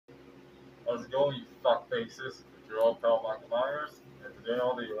How's it going, you fuck faces? It's your old pal Michael Myers, and today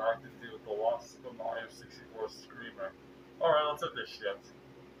I'll be reacting to the Lost Super Mario 64 Screamer. Alright, let's hit this shit.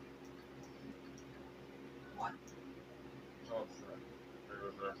 What?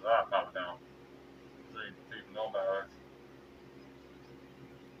 What's that? Calm down. So you know about it.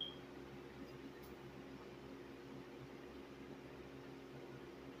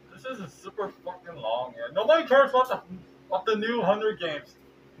 This isn't super fucking long yet. Nobody cares about the new Hunger Games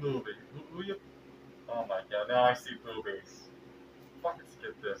movie. Who you? Oh my god, now I see boobies. Fucking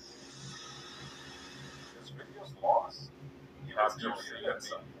skip this. This video's lost. You Have must you have seen seen it at it?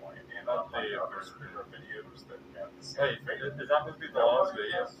 some point, and Not unlike the other version. screamer videos that got the same Hey, fate, is that supposed to be the last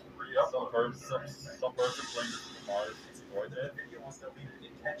nobody video? has re-uploaded Some person playing this Mario 64 The did? video was deleted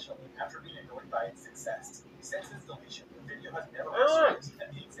intentionally after being annoyed by its success. Since its deletion, the video has never Hey, look! resurfaced, and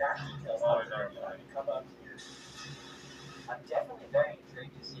the exact details Oh, of the never video mind. come out here. I'm definitely very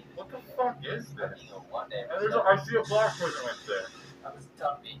intrigued to see this What the video. fuck is I this? mean, one day And I see a black person right there. I was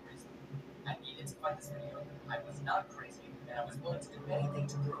done being reasonable. I needed to find this video. I was not crazy, and I was willing to do anything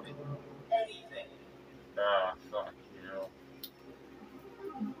to prove it. Anything. Ah, fuck you.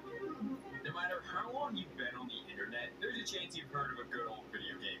 No matter how long you've been on the internet, there's a chance you've heard of a good old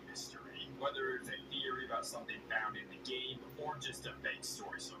video game mystery. Whether it's a theory about something found in the game, or just a fake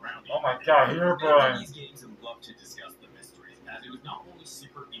story surrounding it. Oh my god, Herobrine. These games would love to discuss the mysteries, as it was not only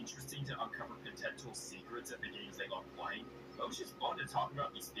super interesting to uncover potential secrets of the games they love playing, but it was just fun to talk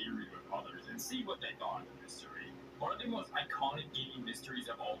about these theories with others and see what they thought of the mystery. One of the most iconic gaming mysteries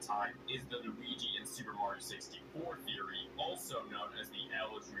of all time is the Luigi and Super Mario 64 theory, also known as the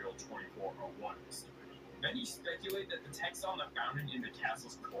L is real 2401 mystery. Many speculate that the text on the fountain in the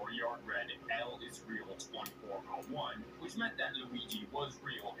castle's courtyard read L is real 2401, which meant that Luigi was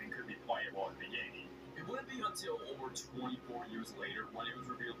real and could be playable in the game. It wouldn't be until over 24 years later when it was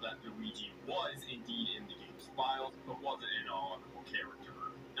revealed that Luigi was indeed in the game's files, but wasn't an unlockable character.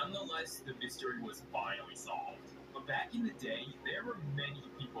 Nonetheless, the mystery was finally solved. But back in the day, there were many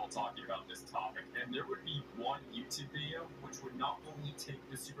people talking about this topic, and there would be one YouTube video which would not only take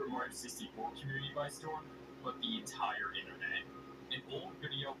the Super Mario 64 community by storm, but the entire internet. An old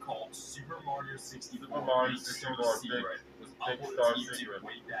video called Super Mario 64 Big Star Secret was uploaded to YouTube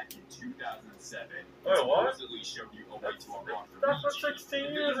way back in 2007 and supposedly showed you a way to unlock the That's Luigi.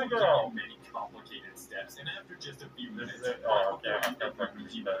 16 years The video ago! would give you many complicated steps, and after just a few minutes, Oh, okay,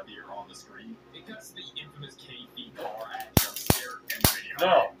 Luigi would appear on the screen. It cuts the infamous KP car ad jump scare and the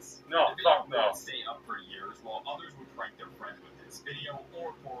video ends. No, The fuck video no. would stay up for years, while others would prank their friends with this video,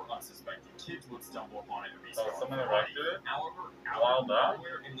 or poor unsuspecting kids would stumble upon it and be scarred. Someone erected it? However, While back?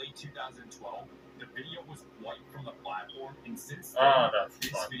 nowhere in late 2012, the video was wiped from the platform, and since then, That's this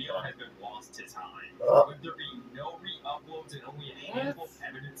fucked video up. has been lost to time. With there being no re-uploads and only a handful of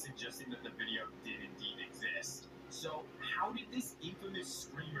evidence suggesting that the video did indeed exist. So, how did this infamous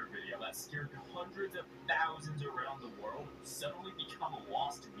Screamer video that scared hundreds of thousands around the world suddenly become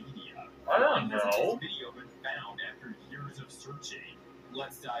lost media? I don't Why hasn't know. this video been found after years of searching?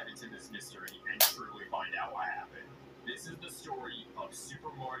 Let's dive into this mystery and truly find out what happened. This is the story of Super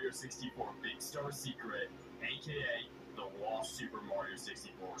Mario 64 Big Star Secret, aka the Lost Super Mario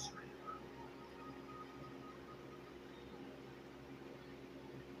 64 Screamer.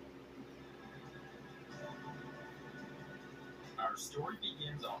 Our story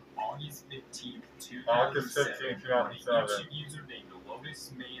begins on August 15th, 2007, when a YouTube user named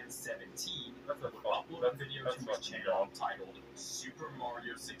LotusMan17 would upload a video to his channel titled Super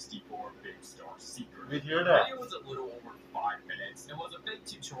Mario 64 Big Star Secret. We hear The that. video was a little over 5 minutes and was a fake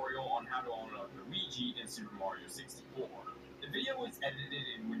tutorial on how to unlock Luigi in Super Mario 64. The video was edited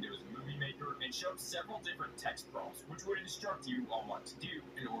in Windows Movie Maker and showed several different text prompts which would instruct you on what to do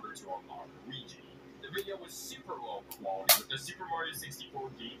in order to unlock Luigi. The video was super low quality, with the Super Mario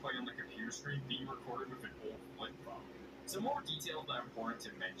 64 gameplay on the computer screen being recorded with an old flip phone. Some more details that are important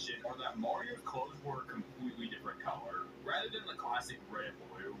to mention are that Mario's clothes were a completely different color. Rather than the classic red and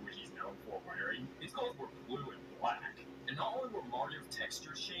blue, which he's known for wearing, his clothes were blue and black. And not only were Mario's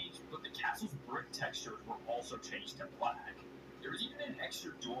textures changed, but the castle's brick textures were also changed to black. There was even an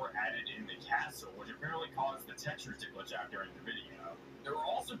extra door added in the castle, which apparently caused the textures to glitch out during the video. There were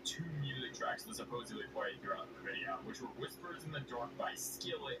also 2 music tracks that supposedly played throughout the video, which were Whispers in the Dark by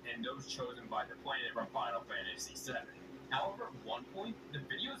Skillet and those chosen by the planet from Final Fantasy VII. However, at one point, the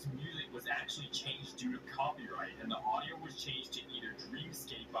video's music was actually changed due to copyright, and the audio was changed to either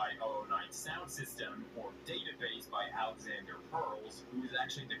Dreamscape by 009 Sound System or Database by Alexander Pearls, who is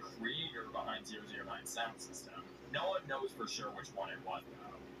actually the creator behind 009 Sound System. No one knows for sure which one it was,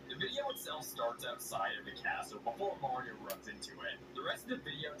 though. The video itself starts outside of the castle before Mario runs into it. The rest of the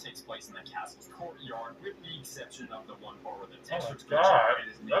video takes place in the castle's courtyard, with the exception of the one part where the texture God,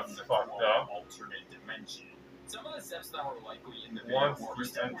 is that's named the fucked up. alternate dimension. Some of the steps that were likely in the Once video were you a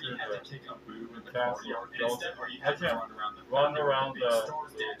step where you enter had to kick a boob in the castle, courtyard, and a don't- step where you I had to can't run around the run perimeter around with the the big star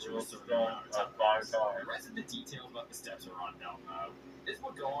statue a certain stone amount of at 5 times. The times. rest of the details about the steps are unknown, though. This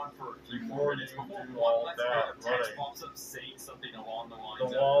will go on for a few Before more minutes you before do one all last that bit of text running. pops up saying something along the lines The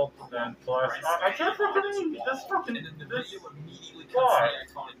of wall then flash. press I can't A on fucking this read wall, this fucking. and then the This. video immediately cuts Why? to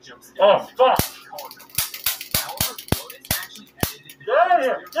the iconic jump scare. Oh, fuck! However, Lotus actually edited the Get out of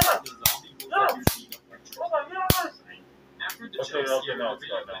here! video Get so out! the zombie will Get out! you see the picture. Oh my god! After the Okay, jump okay, scare, no, the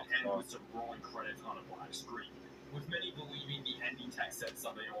video it's not, would no, end no. with some rolling credits on a black screen, with many believing the ending text said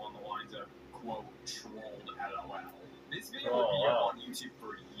something along the lines of, quote, trolled LOL. This video would be up on YouTube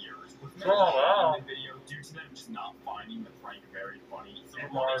for years, with many LOL. hating the video due to them just not finding the prank very funny and Super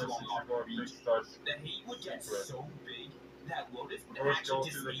wanting Mario to unlock 64 Big Luigi. Star The hate would get Secret. so big that Lotus would First go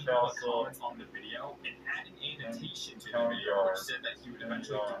actually to the disable the castle. comments on the video and add an annotation to the Town video yard. which said that he would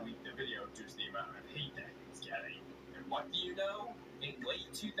eventually Town yard. delete the video due to the amount of hate that he was getting. And what do you know? In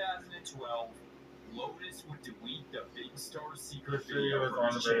late 2012, Lotus would delete the Big Star Secret This video is video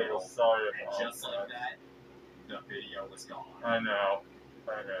from his unavailable. channel, Sorry and about just like that. that, the video was gone. I know.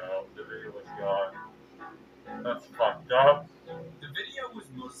 The video was gone. That's fucked up. The video was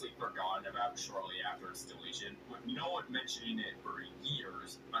mostly forgotten about shortly after its deletion, with no one mentioning it for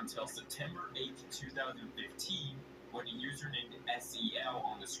years until September 8th, 2015, when a user named SEL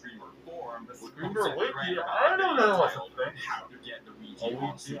on the Screamer forum would post Screamer a Wiki? thread I about a don't video know what's a titled thing. How to Get Luigi on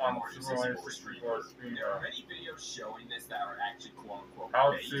Luigi Super on Mario Super Mario 64 Streamer. 64 There are Streamer. many videos showing this that are actually quote-unquote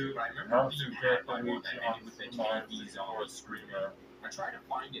How fake, to- but I remember How to being get hacked by one Luigi that on ended with the Super Mario KD 64 zombie screaming. Streamer. I tried to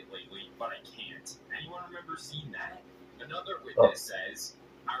find it lately, but I can't. Anyone remember seeing that? Another witness says,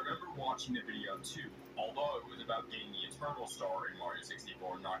 I remember watching the video too, although it was about getting the Eternal Star in Mario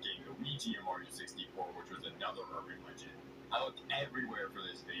 64, not getting Luigi in Mario 64, which was another urban legend. I looked everywhere for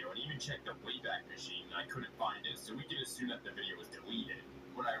this video and even checked the Wayback Machine, and I couldn't find it, so we could assume that the video was deleted.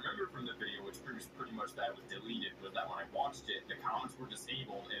 What I remember from the video, which proves pretty much that it was deleted, was that when I watched it, the comments were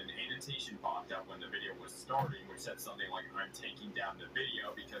disabled and an annotation popped up when the video was starting, which said something like, I'm taking down the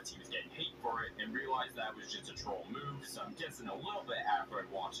video because he was getting hate for it, and realized that was just a troll move, so I'm guessing a little bit after I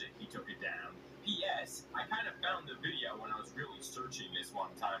watched it, he took it down. P.S. I kind of found the video when I was really searching this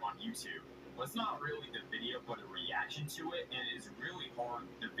one time on YouTube. Well, it's not really the video, but a reaction to it, and it is really hard,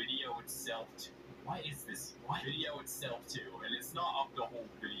 the video itself, What is this? What? Video itself too, and it's not up the whole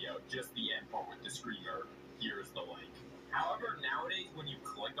video, just the end part with the screamer. Here's the link. However, nowadays when you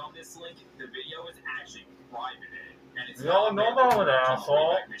click on this link, the video is actually privated, and it's We all not know available about it, on the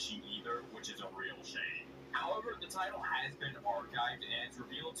asshole. Wayback Machine either, which is a real shame. However, the title has been archived and it's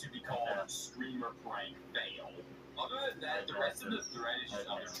revealed to be called Screamer Prank Fail. Other than that, the rest of the thread is just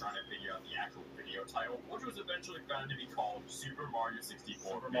others trying to figure out the actual video title, which was eventually found to be called Super Mario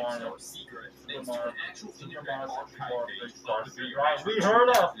 64 Big Star Secret, thanks to an actual internet archive page of the video We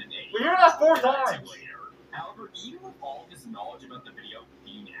heard that. 2008. We heard that 4 We'll get to times. later. However, even with all this knowledge about the video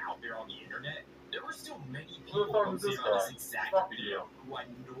being out there on the internet, there were still many Who the people fuck is posting this on guy? this exact Fuck video who had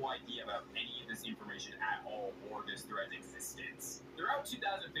no idea about any of this information at all or this thread's existence. Throughout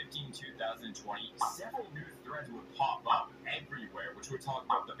 2015-2020, several new threads would pop up everywhere which would talk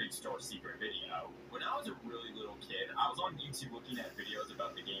about the Big Star Secret video. When I was a really little kid, I was on YouTube looking at videos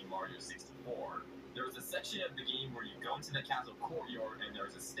about the game Mario 64. There was a section of the game where you go into the castle courtyard and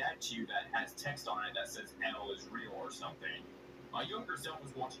there's a statue that has text on it that says L is real or something. My younger self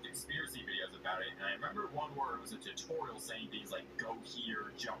was watching conspiracy videos about it, and I remember one where it was a tutorial saying things like, go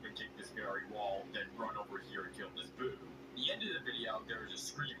here, jump and kick this very wall, then run over here and kill this boo. The end of the video, there was a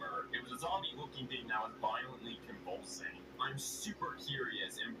screamer. It was a zombie-looking thing that was violently convulsing. I'm super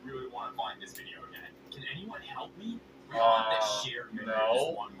curious and really want to find this video again. Can anyone help me? We want that shared memory of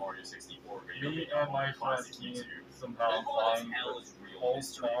this one Mario 64 video. Me and my friends Classic need YouTube. somehow All find L is real old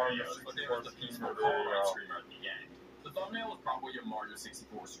mystery Mario videos, but there was the 64 peaceful video. call-out screamer at the end. The thumbnail was probably a Mario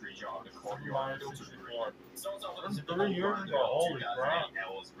 64 screenshot of the courtyard Mario filtered 64. green. Starts off with a That's typical 3 years run ago, of holy 2008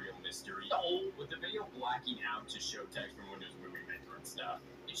 L's Real Mystery, with the video blacking out to show text from Windows Movie Maker and stuff.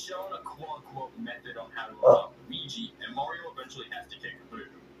 It's showing a quote-unquote method on how to unlock Luigi, and Mario eventually has to kick a boo.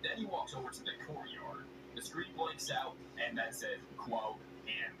 Then he walks over to the courtyard. The screen blanks out, and that says, quote,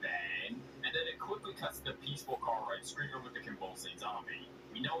 and then it quickly cuts to the peaceful car ride screamer with the convulsing zombie.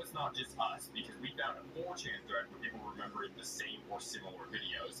 We know it's not just us, because we found a 4chan thread where people remembering the same or similar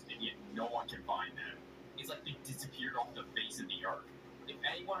videos, and yet no one can find them. It's like they disappeared off the face of the earth. If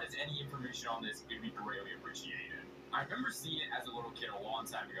anyone has any information on this, it would be greatly appreciated. I remember seeing it as a little kid a long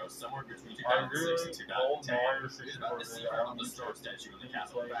time ago, somewhere between I 2006 really and hold 2010. Mario It was 64 about the today. secret I of the need star to statue in the Please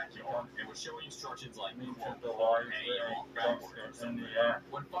castle's like backyard. It was showing instructions like, me to quote, the live hey, and walk backwards or in something. the end.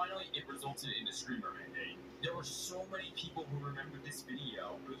 When finally it resulted in the Screamer mandate, there were so many people who remembered this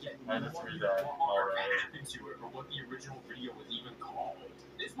video, but yet I no just one read knew that what on earth already. happened to it or what the original video was even called.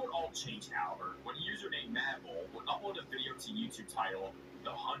 This would all change, however, when a user named Madbull would upload a video to YouTube titled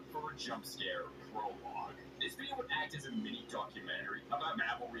The Hunt for a Jump Scare Prologue. This video would act as a mini documentary about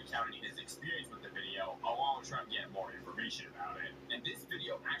Madbull recounting his experience with the video, along with trying to get more information about it. And this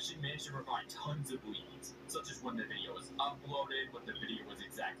video actually managed to provide tons of leads, such as when the video was uploaded, what the video was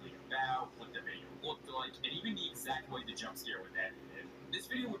exactly about, what the video looked like, and even the exact way the jump scare was edited. This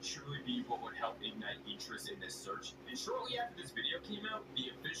video would truly be what would help ignite interest in this search, and shortly after this video came out, the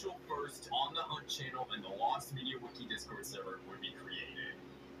official first On the Hunt channel and the Lost Media Wiki Discord server would be created.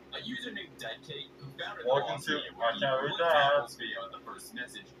 A user named Deadcake, who founded the Welcome Lost to Media I Wiki, Can't Read linked That. Madbull's video at the first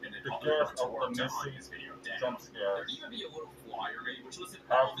message, and then The publicly Curse went to of work the to hunt Missing this video down. Jump There'd scares. even be a little flyer made which listed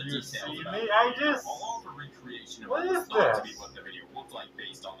Have all the you details seen about me? the I video, just- along with a recreation of What what was is thought to be this? what the video looked like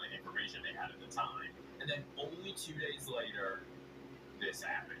based on the information they had at the time. And then only 2 days later, this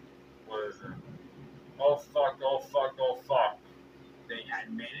happened. What is it? Oh fuck, oh fuck, oh fuck. They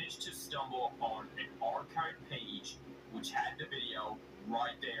had managed to stumble upon an archive page which had the video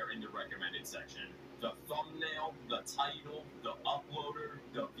right there in the recommended section. The thumbnail, the title, the uploader,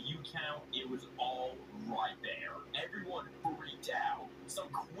 the view count, it was all right there. Everyone freaked out. Some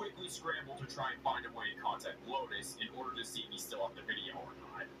quickly scrambled to try and find a way to contact Lotus in order to see if he still had the video or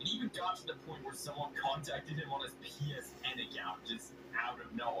not. It even got to the point where someone contacted him on his PSN account just out of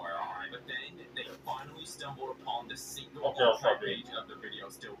nowhere. But then they finally stumbled upon the single Okay, I'll archive stop you. page of the video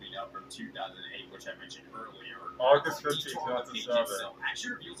still being up from 2008, which I mentioned earlier. August The 15th, detour of the page 2007. itself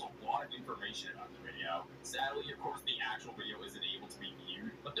actually reveals a lot of information about the video. Sadly, of course, the actual video isn't able to be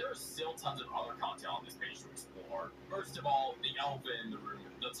viewed, but there are still tons of other content on this page to explore. First of all, the elephant in the room,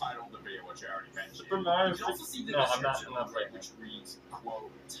 the title of the video, which I already mentioned. Super Mario You can also see the No, I'm not- description I'm not of the saying which reads,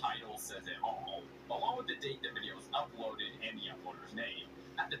 quote, title says it all, along with the date the video was uploaded and the uploader's name.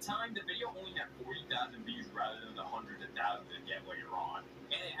 At the time, the video only had 40,000 views rather than the hundreds of thousands it get later on.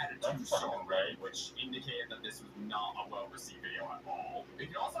 And it had a That's 2-star fucking right. rating, which indicated that this was not a well-received video at all. You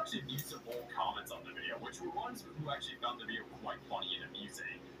can also actually view some old comments on the video, which were ones who actually found the video quite funny and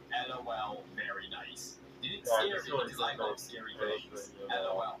amusing. LOL, very nice. Didn't Yeah, scare this me really because I is love those- scary those things. things, yeah.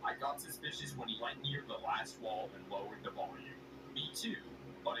 LOL, I got suspicious when he went near the last wall and lowered the volume. Me too,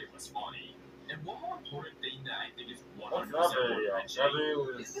 but it was funny. And one more important thing that I think is 100% What's that worth video? That mentioning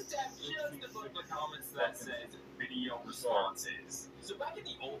video is is this tab just above the comments that says video responses. So back in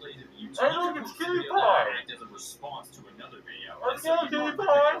the old days of YouTube, Hey, you look, could it's post a Kitty video that Pie. would act as a response to another video. Let's And so go, you Kitty mark the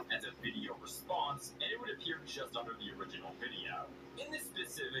Pie. video as a video response, and it would appear just under the original video. In this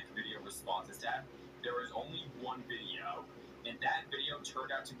specific video responses tab, there is only one video, and that video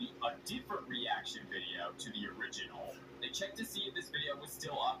turned out to be a different reaction video to the original. They checked to see if this video was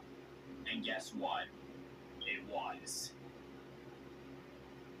still up, and guess what? It was.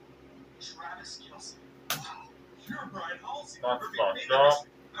 Travis Kelce. Wow, you're Brian Halsey. That's Perfect fucked name up.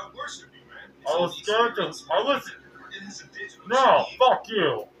 industry. I worship you, man. I was scared to- I was- It is a digital No, machine. fuck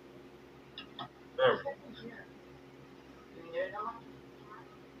you. There we go.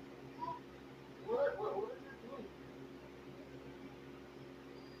 What is it doing?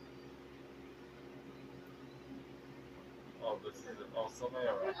 Oh, this is it. Oh, somebody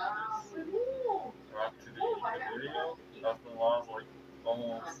around. Ooh. Back to the video. That's been lost like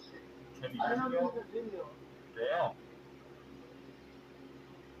almost 10 I years don't ago. know the video. Damn.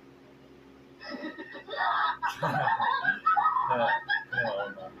 No.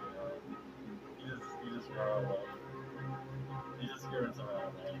 He just ran away. He just scared someone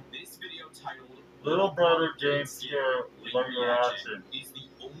away. This video titled Little Brother Game Scare Late Lego Reaction Action. is the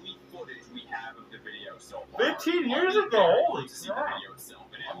only footage we have of the video so far. 15 years Only ago? very Holy close to see the crap. video itself,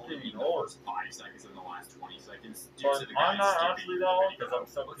 and it I'm only getting the old. first 5 seconds and the last 20 seconds due But to the I'm guys not skipping actually the that old video. because I'm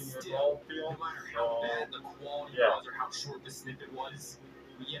 17 But years still, old, feel. no matter how So, bad the quality yeah. was or how short the snippet was,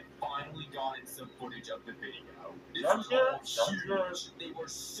 we had finally gotten some footage of the video. This That's was good, all that's good. huge. They were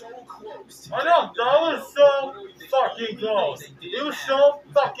so close to I know, getting the that was video, so but literally the fucking only thing close. they It didn't was have so was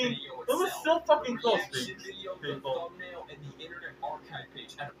the fucking- video It was itself. so fucking The close, reaction video, the people. thumbnail, and the Internet Archive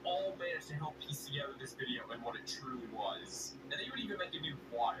page had all managed to help piece together this video and what it truly was. And they would even make a new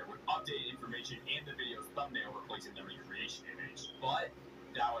flyer with updated information and the video's thumbnail replacing the recreation image. But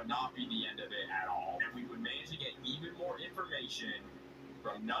that would not be the end of it at all. And we would manage to get even more information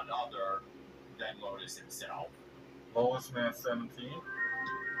from none other than Lotus himself. Lowest Man 17.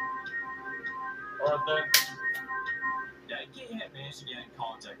 Alright then. Daiki had managed to get in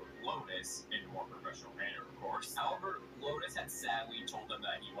contact with Lotus in a more professional manner, of course. However, Lotus had sadly told them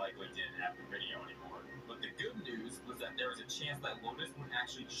that he likely didn't have the video anymore. But the good news was that there was a chance that Lotus would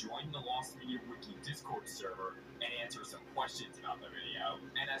actually join the Lost Media Wiki Discord server and answer some questions about the video.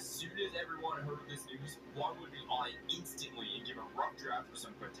 And as soon as everyone heard this news, one would be on it instantly and give a rough draft for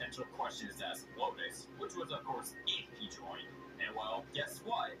some potential questions to ask Lotus, which was of course if he joined. And well, guess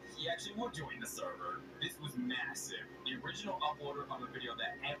what? He actually would join the server. This was massive. The original uploader of a video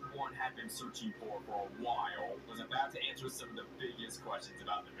that everyone had been searching for a while was about to answer some of the biggest questions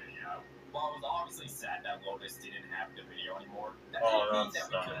about the video. While it was obviously sad that Lotus didn't have the video anymore, that didn't mean that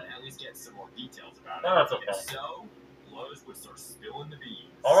we couldn't at least get some more details about it. That's okay. And so, Lotus would start spilling the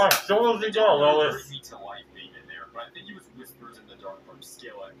beans. Alright, show us the go, Lotus. Bring me to life being in there, but I think it was Whispers in the Dark from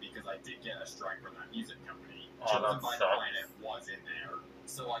Skillet because I did get a strike from that music company. Chosen by Planet was in there.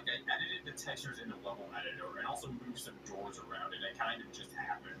 So like I edited the textures in the level editor and also moved some doors around and it kind of just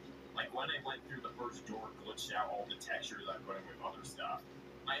happened. Like when I went through the first door, glitched out all the textures I put in with other stuff.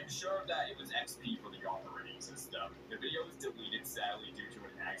 I am sure that it was XP for the operating system. The video was deleted sadly due to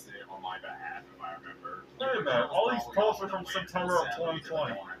an accident on my behalf, if I remember. Wait a minute, all these posts are from September of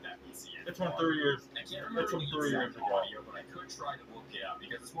 2020. It's from 3 years. I can't remember It's from the 3 years exact ago. audio, but I could try to look it up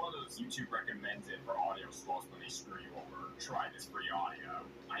because it's one of those YouTube recommends it for audio scrolls when they screw you over. Try this free audio.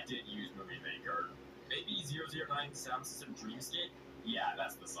 I did use Movie Maker. Maybe 009 Sound System Dreamscape? Yeah,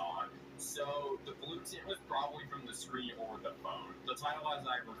 that's the song. So, the blue tint was probably from the screen or the phone. The title, as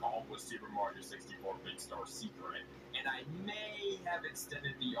I recall, was Super Mario 64 Big Star Secret, and I may have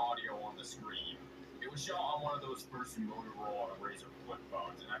extended the audio on the screen. It was shot on one of those first Motorola Razr flip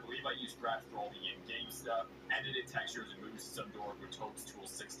phones, and I believe I used Scratch for all the in-game stuff, edited textures and moved some doors with Toadstool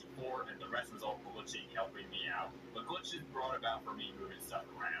 64, and the rest was all glitching helping me out. The glitches brought about for me moving stuff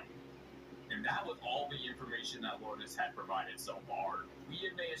around. And that was all the information that Lotus had provided so far. We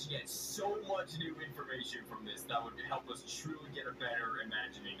had managed to get so much new information from this that would help us truly get a better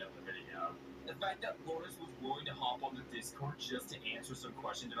imagining of the video. The fact that Lotus was willing to hop on the Discord just to answer some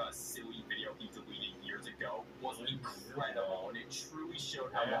questions about a silly video he deleted years ago was incredible, and it truly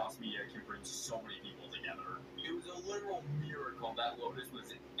showed how Lost Media can bring so many people together. It was a literal miracle that Lotus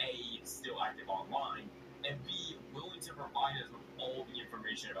was A, still active online, and B, willing to provide us with all the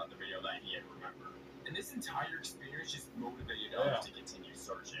information about the video that he had remembered. And this entire experience just motivated us to continue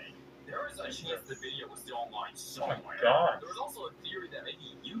searching. There was a chance the video was still online somewhere. There was also a theory that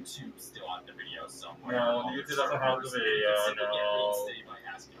maybe YouTube still had the video somewhere. No, YouTube doesn't have the video, no. By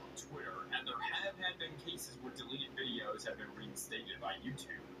asking on Twitter, and there have been cases where deleted videos have been reinstated by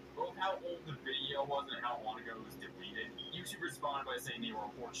YouTube. Both how old the video was and how long ago it was deleted, YouTube responded by saying they were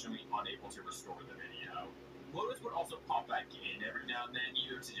unfortunately unable to restore the video. Lotus would also pop back in every now and then,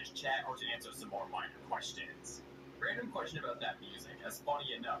 either to just chat or to answer some more minor questions. Random question about that music, as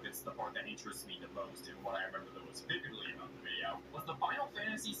funny enough, it's the part that interests me the most, and what I remember the most vividly about the video. Was the Final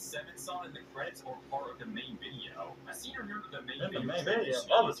Fantasy VII song in the credits or part of the main video? I seem to remember the main video.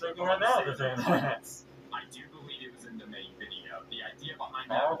 Oh, it's making right now. I do believe it was in the main video. The idea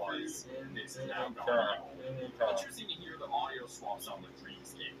behind that was this is now gone. Interesting to hear the audio swaps on the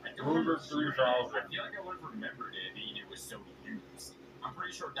Dreamscape. I don't remember hearing it. I feel like I would have remembered it being it was so used. I'm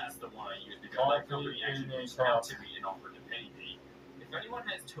pretty sure that's the one I used because that company actually reached out to me and offered to pay me. If anyone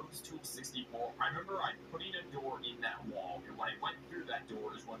has Toadstool 64, I remember I putting a door in that wall, and when I went through that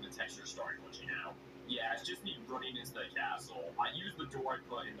door is when the texture started glitching out. Yeah, it's just me running into the castle. I used the door I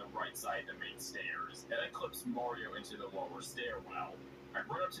put in the right side of the main stairs, and I clips Mario into the lower stairwell. I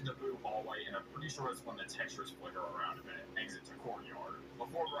run up to the blue hallway, and I'm pretty sure it's when the textures flicker around a bit, exit to courtyard,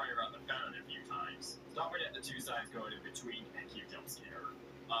 before running around the fountain a few times, stopping at the two sides going in between, and cute jump scare.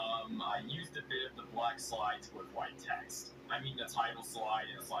 I used a bit of the black slides with white text. I mean the title slide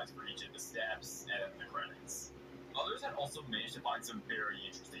and the slides for each of the steps, and the credits. Others had also managed to find some very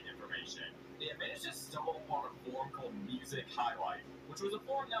interesting information. They had managed to stumble upon a forum called Music Highlight, which was a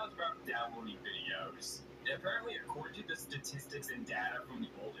forum that was about downloading videos. And apparently, according to the statistics and data from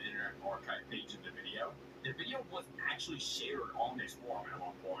the old Internet Archive page of the video was actually shared on this forum at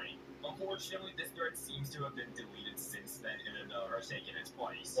one point. Unfortunately, this thread seems to have been deleted since then, and another has taken its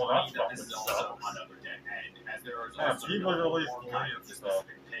place. Well, that's this is also another dead end, as there is Yeah, also people no always archive of the stuff.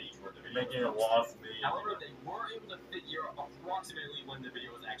 specific page where the video Making it was Lost posted. Media. However, they were able to figure approximately when the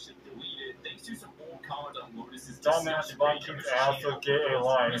video was actually deleted, thanks to some old comments on Lotus's Dumbass Deception Vikings Radio also channel. get a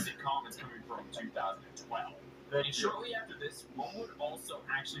line. Recent comments coming from 2012. Thank And you. shortly after this, one would also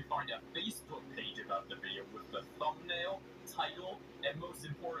actually find a Facebook page about the video with the thumbnail, title, and most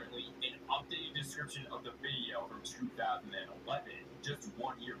importantly, an updated description of the video from 2011, just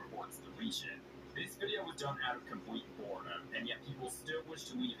 1 year before its deletion. This video was done out of complete boredom, and yet people still wish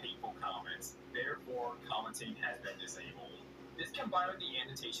to leave hateful comments. Therefore, commenting has been disabled. This combined with the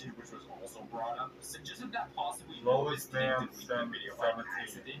annotation, which was also brought up, suggested that possibly Lowest Lois man didn't delete the video by 17.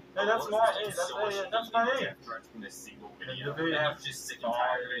 accident. Hey, that's Lois my received age, that's so my much age, that's hate my and age. death threats from this single And video, the video and he has was just sick and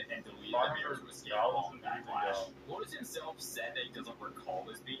tired of it and deleted the video to escape all 500,000 backlash. views Lois himself said that he doesn't recall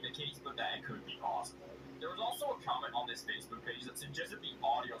this being the case, but that it could be possible. There was also a comment on this Facebook page that suggested the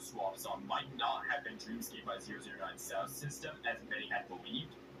audio swap song might not have been Dreamscape by 009 Sound System, as many had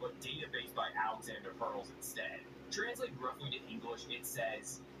believed, but Database by Alexander Pearls instead. Translated roughly to English, it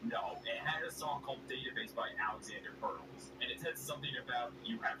says, no, it had a song called Database by Alexander Pearls, and it said something about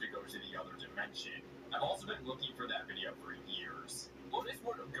you have to go to the other dimension. I've also been looking for that video for years. Lotus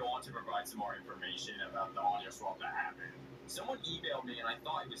would go on to provide some more information about the audio swap that happened. Someone emailed me and I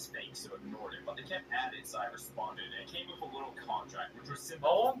thought it was fake, so ignored it, but they kept at it, so I responded, and it came with a little contract, which was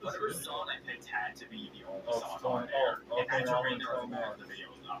simple. Whatever song I picked had to be the only song on there. It had to ring there as long as the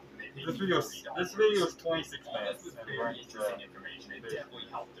video was up, and they paid This me $40. video is 26 All minutes. this was and very ranked, interesting information. It definitely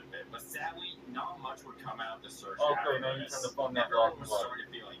helped a bit, but sadly, not much would come out of the search. Okay, now you turn the phone back off. Everyone was starting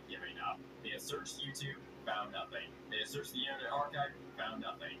to feel like giving up. They had searched YouTube, found nothing. They had searched the Internet Archive, found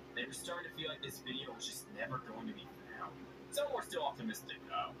nothing. They were starting to feel like this video was just never going to be found. Some were still optimistic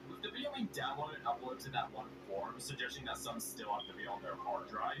though. With the video being downloaded and uploaded to that one forum, suggesting that some still have the video on their hard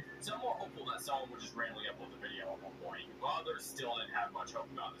drive, some were hopeful that someone would just randomly upload the video at one point, while others still didn't have much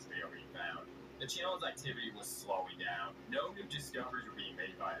hope about this video being found. The channel's activity was slowing down. No new discoveries were being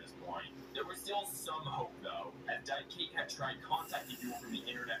made by this point. There was still some hope though, as Daikate had tried contacting people from the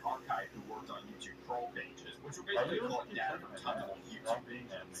Internet Archive who worked on YouTube troll pages, which were basically collect data from tons of old YouTube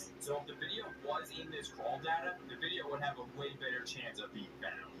pages. So if the video was in this crawl data, the video would have a way better chance of being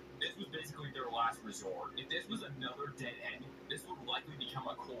found. This was basically their last resort. If this was another dead end, this would likely become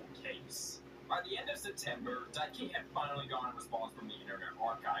a cold case. By the end of September, Daikate had finally gotten a response from the Internet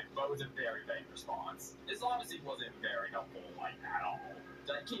Archive, but it was a very vague response. This obviously wasn't very helpful, like, at all.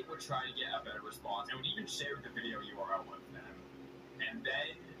 Daikate would try to get a better response, and would even share the video URL with them. And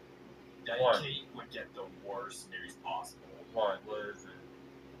then, Daikate would get the worst news possible. What is it?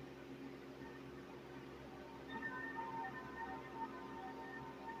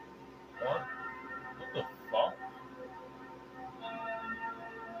 What? What the fuck?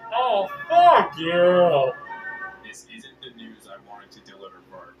 Oh, fuck you! This isn't the news I wanted to deliver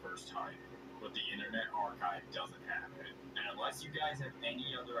for our first time, but the Internet Archive doesn't have it. And unless you guys have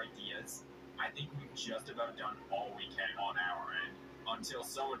any other ideas, I think we've just about done all we can on our end, until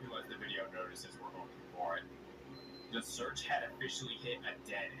someone who has the video notices we're looking for it. The search had officially hit a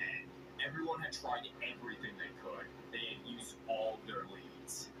dead end. Everyone had tried everything they could. They had used all of their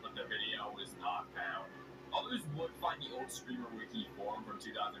leads, but the video was not found. Others would find the old Screamer Wiki forum from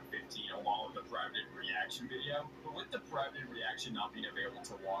 2015 along with the private reaction video, but with the private reaction not being available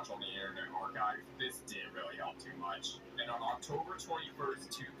to watch on the Internet Archive, this didn't really help too much. And on October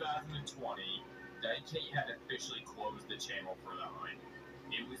 21st, 2020, Daikate had officially closed the channel for the hunt.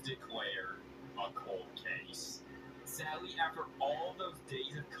 It was declared a cold case. Sadly, after all those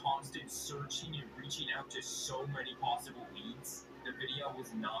days of constant searching and reaching out to so many possible leads, the video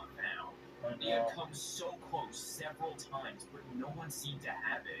was not found. They had come so close several times, but no one seemed to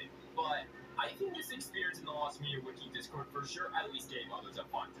have it. But I think this experience in the Lost Media Wiki Discord for sure at least gave others a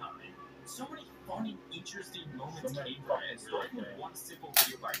fun time. So many fun and interesting moments came from it, starting with one simple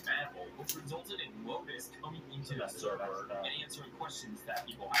video by Manhole, which resulted in Lotus coming into the server and answering questions that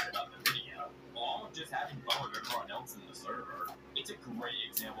people had about the video, along with just having fun with everyone else in the server. It's a great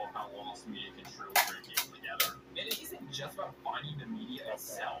example of how Lost Media can truly bring people together. And it isn't just about finding the media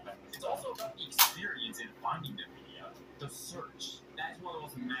itself, it's also about the experience in finding the media. The search. That is one of the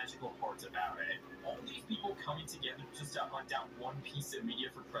most magical parts about it. All these people coming together just to hunt down one piece of media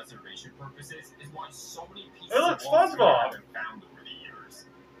for preservation purposes is why so many pieces of Lost Media have been found over the years.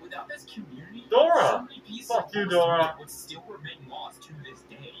 Without this community, so many pieces of Lost Media would still remain lost to this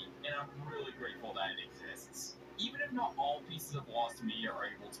day, and I'm really grateful that it exists. Even if not all pieces of Lost Media are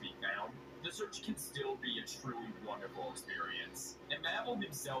able to be found, the search can still be a truly wonderful experience. And Mabel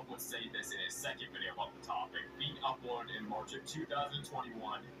himself would say this in his second video about the topic, being uploaded in March of 2021,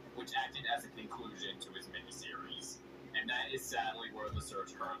 which acted as a conclusion to his miniseries. And that is sadly where the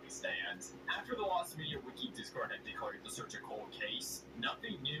search currently stands. After the Lost Media Wiki Discord had declared the search a cold case,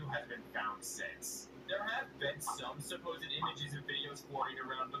 nothing new has been found since. There have been some supposed images and videos floating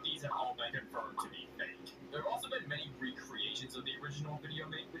around, but these have all been confirmed to be fake. There have also been many recreations of the original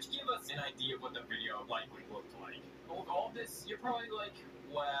video made, which give us an idea of what the video likely looked like. But with all this, you're probably like,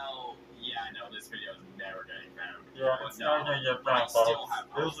 well, yeah, no, this video is never getting found. Yeah, But it's never gonna get found, I still folks. have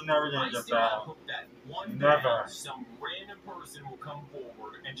This hope. is never I gonna get still have found. hope that one Never. day some random person will come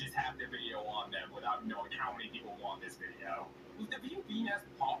forward and just have the video on them without knowing how many people want this video. With the video being as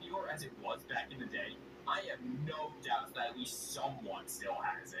popular as it was back in the day, I have no doubts that at least someone still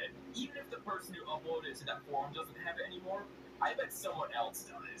has it. Even if the person who uploaded it to that forum doesn't have it anymore, I bet someone else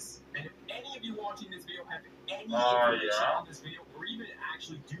does. And if any of you watching this video have any information on this video, or even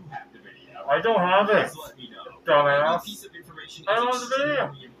actually do have the video, I don't have it. please let me know. Any Dumbass. piece of information I don't is have the video.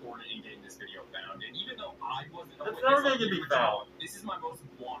 extremely important in getting this video found. And even though I wasn't a It's witness never of gonna the be original, found. this is my most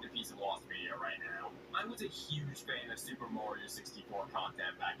wanted piece of lost video right now. I was a huge fan of Super Mario 64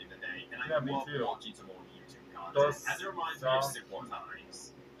 content back in the day, and I Yeah, me love too. watching some old YouTube content, Does as it reminds me of sound- simpler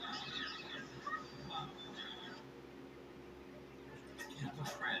times. Have a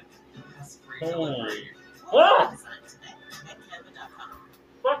friend who has free Holy. delivery. What? Design today at Canva.com.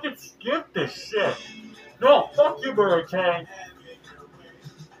 Fucking skip this shit. No, fuck you, Burger King.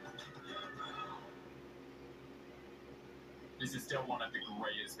 This is still one of the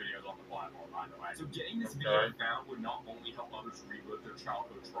greatest videos on the platform, by the way. So getting this Okay. video found would not only help others relive their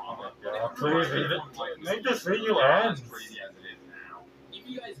childhood trauma, but it Yeah, would please, remind everyone life was make this video not end. as crazy as it is now. If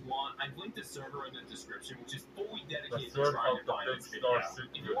you guys want, I've linked the server in the description, which is fully dedicated to server trying of to the find Big this video. Star Secret.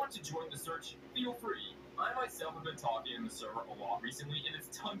 If you want to join the search, feel free. I myself have been talking in the server a lot recently, and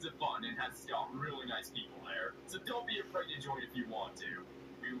it's tons of fun and has got really nice people there. So don't be afraid to join if you want to.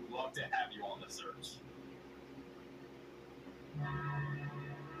 We would love to have you on the search.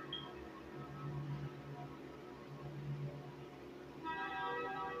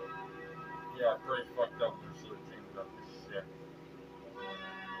 Yeah, pretty fucked up. This shit changed up this shit.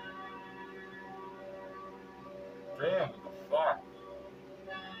 Damn, what the fuck?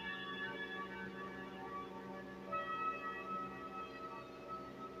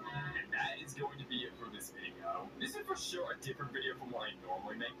 And that is going to be it for this video. This is for sure a different video from what I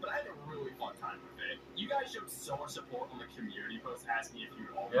normally make, but I had a really fun time with it. You guys showed so much support on the community post asking if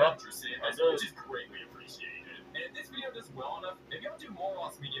you'd all be Yep, interested in I this, did. which is greatly appreciated. And if this video does well enough, maybe I'll do more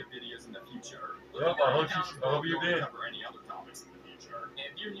Lost Media videos in the future. Let Yep, me know I in hope the comments I hope you below if you did. want to cover any other topics in the future. And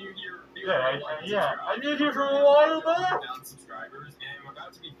if you're new here, feel Yeah, free to like and subscribe. I've been here for a while now. 1,000 subscribers, and I'm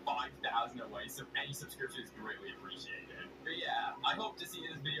about to be 5,000 away, so any subscription is greatly appreciated. But yeah, I hope to see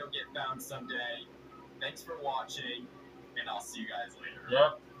this video get found someday. Thanks for watching, and I'll see you guys later.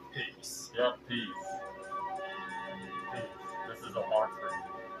 Yep, Peace. yep, peace. Peace. This is a hard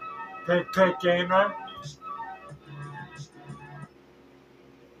thing. Pig Gamer.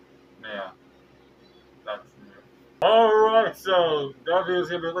 Yeah, that's new. Alright, so that video is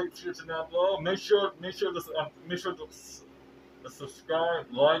gonna be linked to down below. Make sure to subscribe,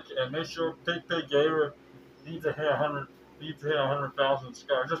 like, and make sure Pig Gamer needs to hit 100,000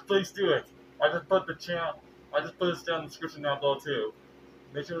 subscribers. Just please do it. I just put this down in the description down below too.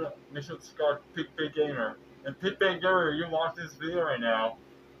 Make sure to subscribe to Pig Gamer. And Pig Gamer, you're watching this video right now.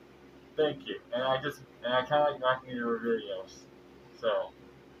 Thank you. And I kinda like watching your videos. So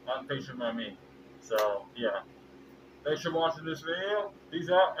I'm patient by me. So yeah. Thanks for watching this video. Peace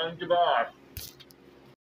out and goodbye.